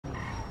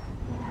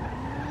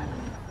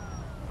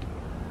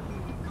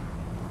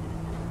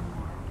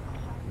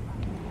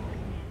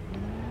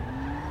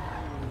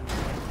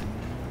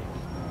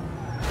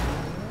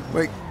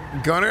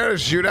Gonna get a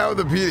shootout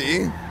with the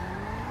PD.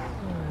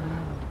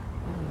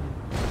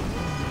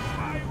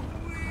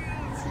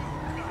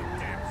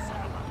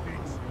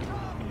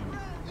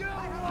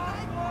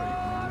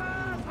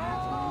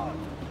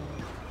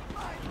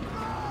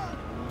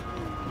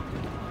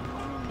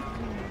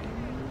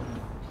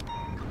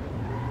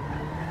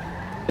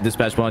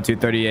 Dispatch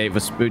 1238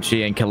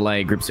 Vespucci and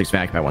Calais, Group 6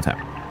 vac by one time.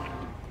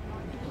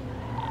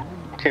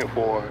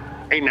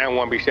 10-4,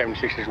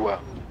 891B76 as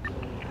well.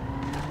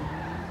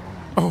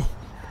 Oh.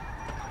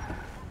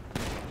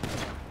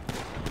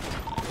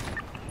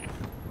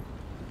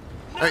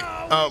 Hey,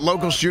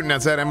 local shooting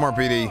outside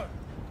MRPD.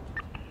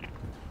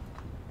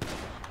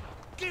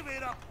 Give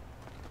it up.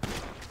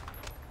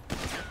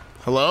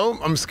 Hello?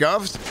 I'm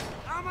scuffed?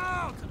 I'm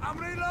out. I'm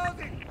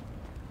reloading.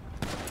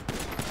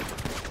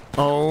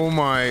 Oh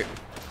my.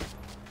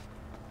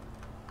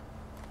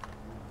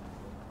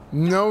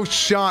 No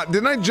shot.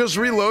 Didn't I just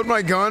reload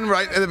my gun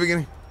right at the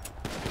beginning?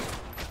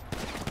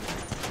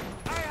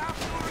 I have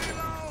to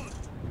reload.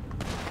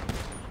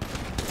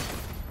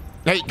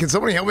 Hey, can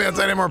somebody help me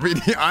outside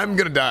MRPD? I'm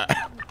gonna die.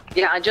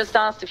 Yeah, I just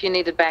asked if you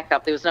needed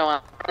backup. There was no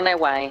one on their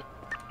way.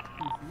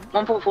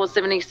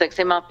 14476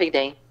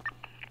 MRPD.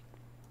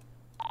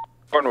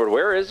 Cornwood,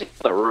 where is he?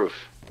 The roof.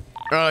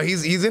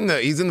 He's in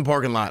the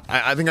parking lot.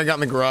 I think I got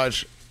in the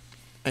garage,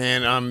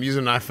 and I'm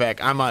using an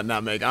IFAC. I might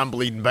not make. I'm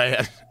bleeding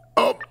bad.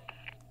 Oh.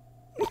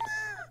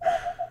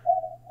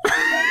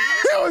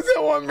 That was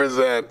at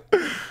 1%.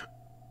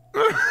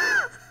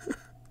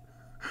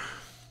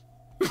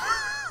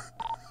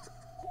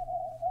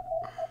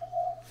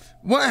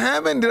 What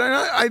happened? Did I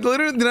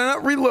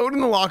not reload in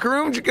the locker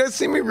room? Did you guys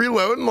see me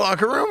reload in the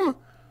locker room?